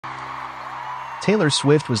Taylor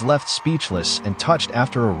Swift was left speechless and touched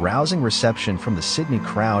after a rousing reception from the Sydney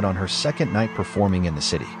crowd on her second night performing in the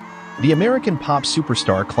city. The American pop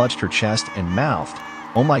superstar clutched her chest and mouthed,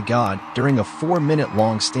 "Oh my God," during a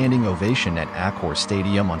 4-minute-long standing ovation at Accor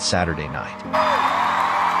Stadium on Saturday night.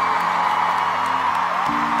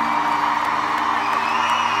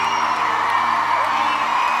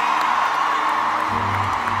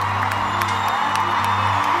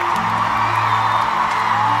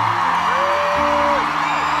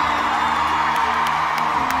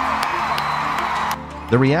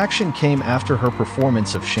 The reaction came after her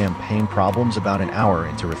performance of Champagne Problems about an hour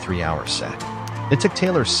into her 3-hour set. It took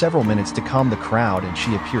Taylor several minutes to calm the crowd and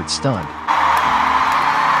she appeared stunned.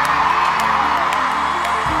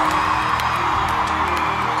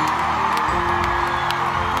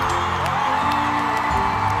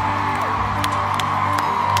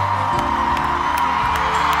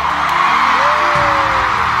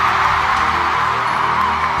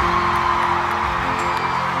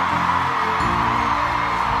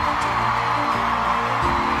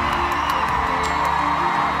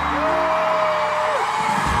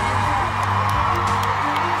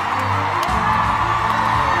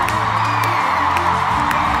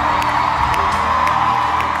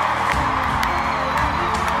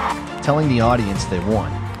 Telling the audience they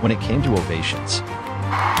won when it came to ovations.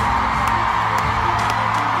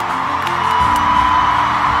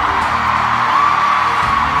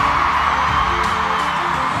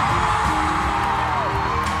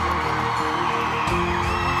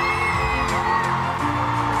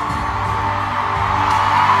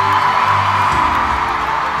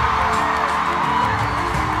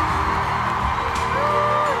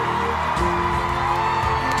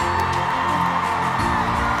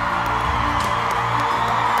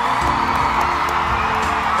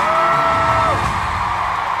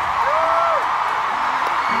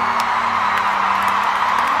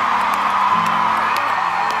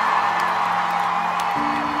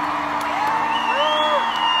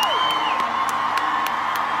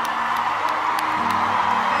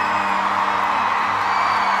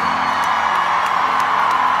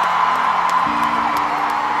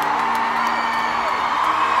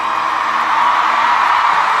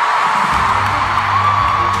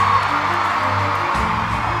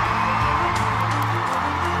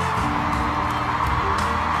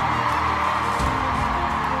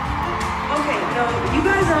 You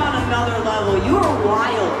guys are on another level. You are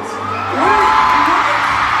wild.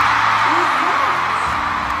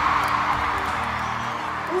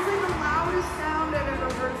 It was like the loudest sound I've ever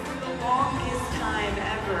heard for the longest time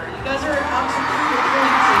ever. You guys are up to prove a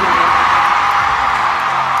point tonight.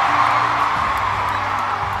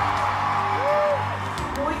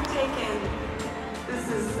 Point taken.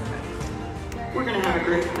 We're gonna have a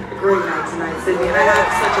great night tonight, Sydney, and I have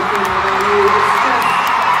such a feeling about you.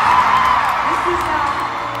 This is how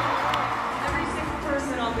every single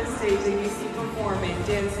person on this stage that you see performing,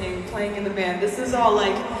 dancing, playing in the band, this is all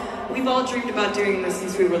like, we've all dreamed about doing this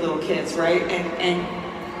since we were little kids, right? And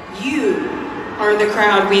you are the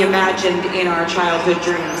crowd we imagined in our childhood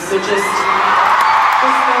dreams. So just